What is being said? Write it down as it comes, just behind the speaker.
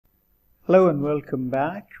Hello and welcome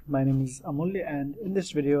back. My name is Amulya, and in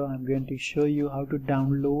this video I'm going to show you how to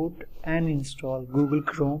download and install Google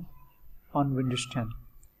Chrome on Windows 10.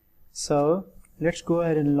 So let's go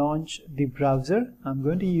ahead and launch the browser. I'm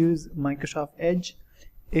going to use Microsoft Edge.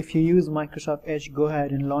 If you use Microsoft Edge, go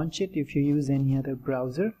ahead and launch it. If you use any other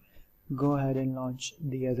browser, go ahead and launch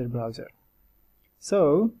the other browser.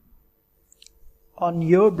 So on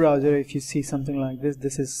your browser, if you see something like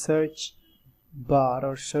this is search bar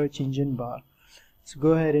or search engine bar. So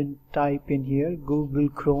go ahead and type in here Google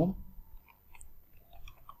Chrome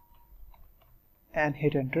and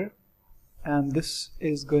hit enter, and this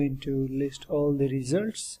is going to list all the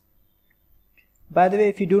results. By the way,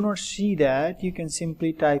 if you do not see that, you can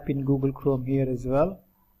simply type in Google Chrome here as well,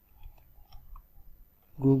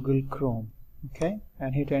 Google Chrome, okay,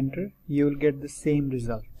 and hit enter. You will get the same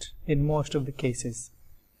result in most of the cases.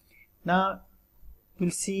 Now you'll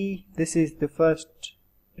see this is the first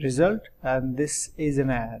result and this is an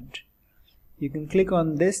ad. You can click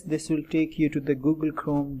on this will take you to the Google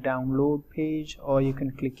Chrome download page, or you can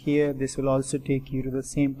click here, this will also take you to the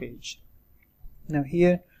same page. Now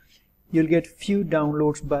here you'll get few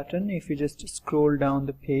downloads button. If you just scroll down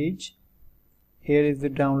the page, here is the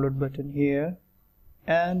download button here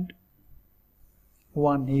and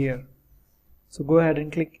one here. So go ahead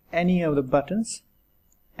and click any of the buttons,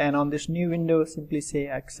 and on this new window simply say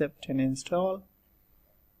accept and install.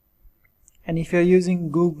 And if you're using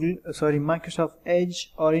Microsoft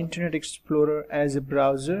Edge or Internet Explorer as a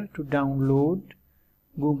browser to download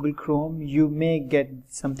Google Chrome, you may get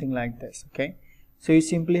something like this, okay. So you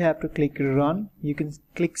simply have to click run. You can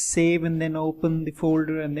click save and then open the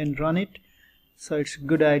folder and then run it. So it's a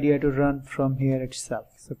good idea to run from here itself.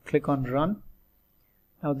 So click on run.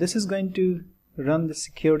 Now this is going to run the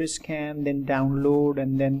security scan, then download,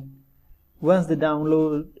 and then once the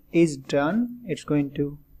download is done, it's going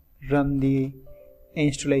to run the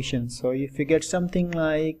installation. So if you get something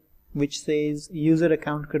like which says user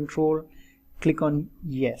account control, click on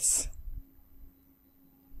yes,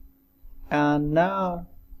 and now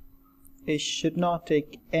it should not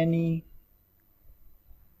take any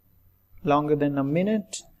longer than a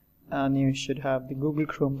minute and you should have the Google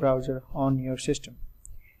Chrome browser on your system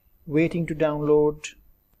waiting to download.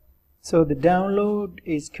 So the download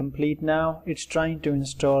is complete now. It's trying to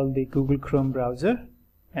install the Google Chrome browser,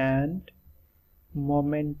 and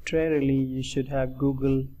momentarily you should have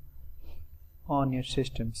Google on your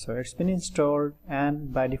system. So it's been installed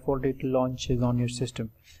and by default it launches on your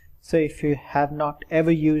system. So if you have not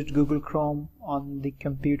ever used Google Chrome on the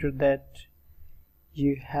computer that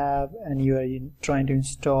you have and you are trying to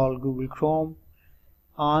install Google Chrome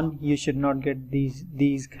on, you should not get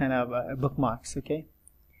these kind of bookmarks, okay.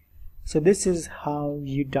 So this is how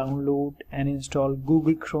you download and install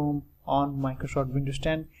Google Chrome on Microsoft Windows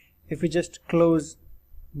 10. If you just close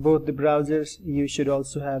both the browsers, you should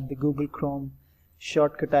also have the Google Chrome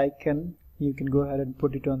shortcut icon. You can go ahead and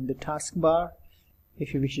put it on the taskbar.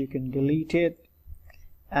 If you wish, you can delete it.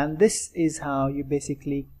 And this is how you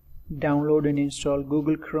basically download and install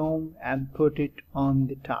Google Chrome and put it on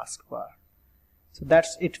the taskbar. So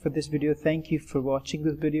that's it for this video. Thank you for watching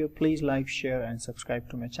this video. Please like, share and subscribe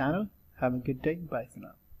to my channel. Have a good day. Bye for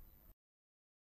now.